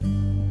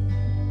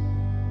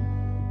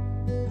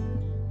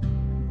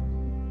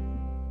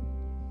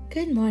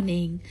Good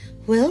morning.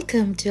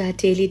 Welcome to our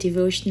daily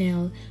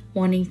devotional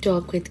morning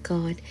talk with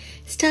God.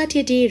 Start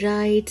your day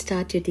right,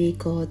 start your day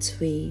God's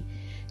way.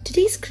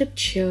 Today's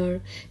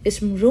scripture is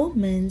from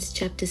Romans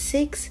chapter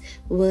 6,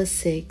 verse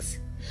 6.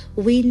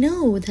 We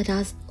know that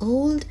our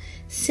old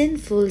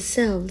sinful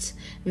selves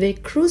were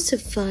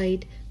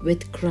crucified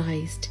with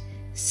Christ,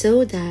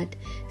 so that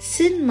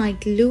sin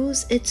might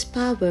lose its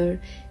power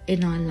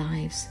in our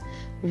lives.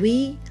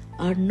 We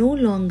are no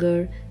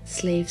longer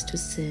slaves to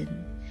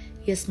sin.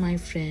 Yes, my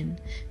friend,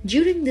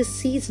 during this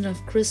season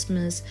of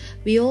Christmas,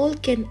 we all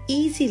can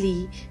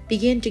easily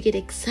begin to get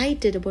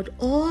excited about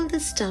all the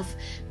stuff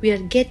we are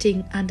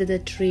getting under the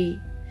tree.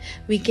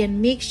 We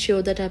can make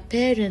sure that our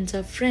parents,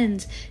 our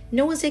friends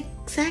knows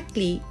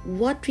exactly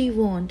what we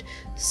want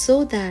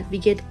so that we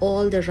get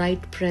all the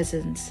right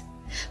presents.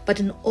 But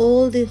in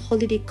all the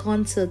holiday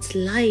concerts,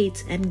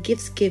 lights and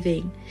gifts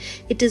giving,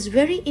 it is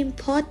very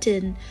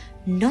important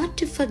not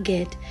to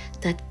forget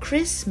that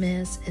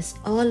Christmas is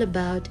all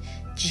about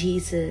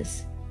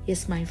Jesus.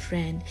 Yes, my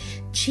friend,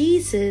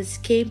 Jesus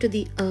came to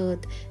the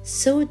earth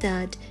so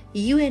that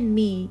you and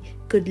me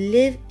could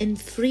live in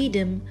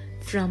freedom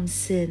from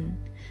sin.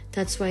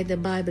 That's why the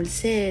Bible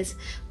says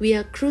we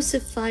are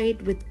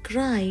crucified with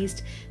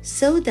Christ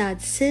so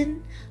that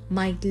sin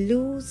might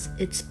lose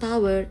its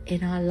power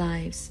in our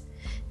lives.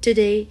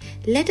 Today,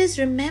 let us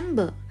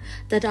remember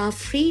that our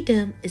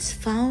freedom is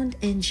found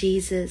in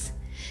Jesus.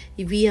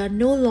 We are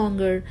no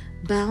longer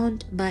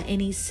bound by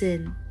any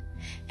sin.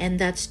 And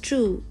that's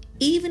true.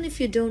 Even if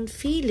you don't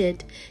feel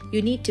it,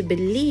 you need to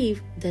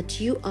believe that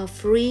you are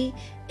free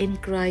in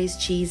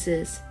Christ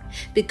Jesus.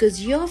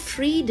 Because your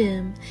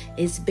freedom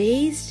is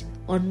based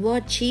on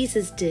what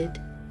Jesus did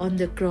on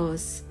the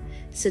cross.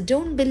 So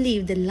don't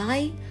believe the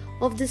lie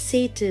of the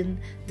Satan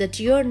that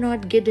you're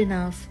not good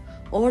enough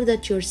or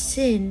that your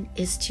sin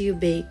is too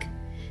big.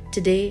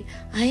 Today,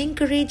 I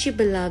encourage you,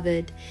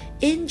 beloved,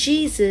 in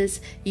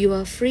Jesus, you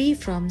are free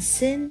from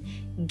sin,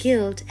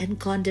 guilt, and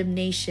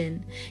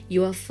condemnation.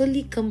 You are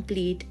fully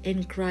complete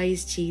in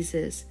Christ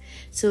Jesus.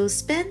 So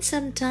spend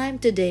some time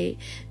today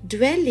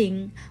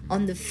dwelling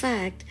on the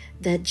fact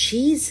that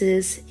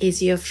Jesus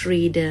is your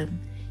freedom.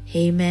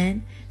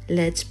 Amen.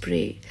 Let's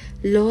pray.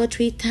 Lord,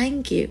 we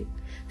thank you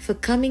for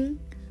coming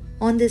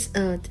on this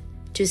earth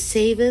to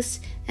save us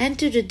and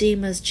to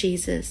redeem us,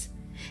 Jesus.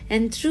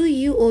 And through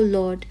you, O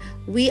Lord,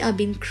 we are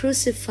being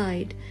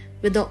crucified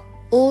with the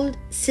old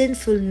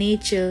sinful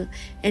nature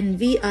and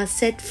we are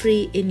set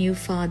free in you,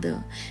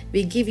 Father.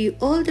 We give you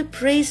all the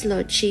praise,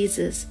 Lord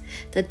Jesus,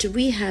 that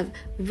we have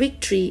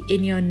victory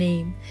in your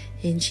name.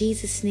 In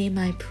Jesus' name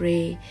I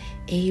pray.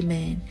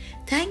 Amen.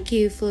 Thank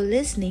you for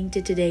listening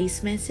to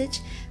today's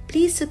message.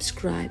 Please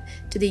subscribe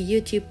to the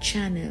YouTube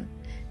channel.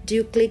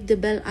 Do click the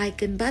bell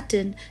icon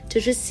button to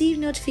receive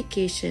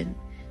notification.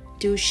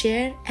 Do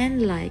share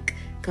and like.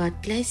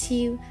 God bless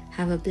you.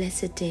 Have a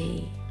blessed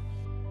day.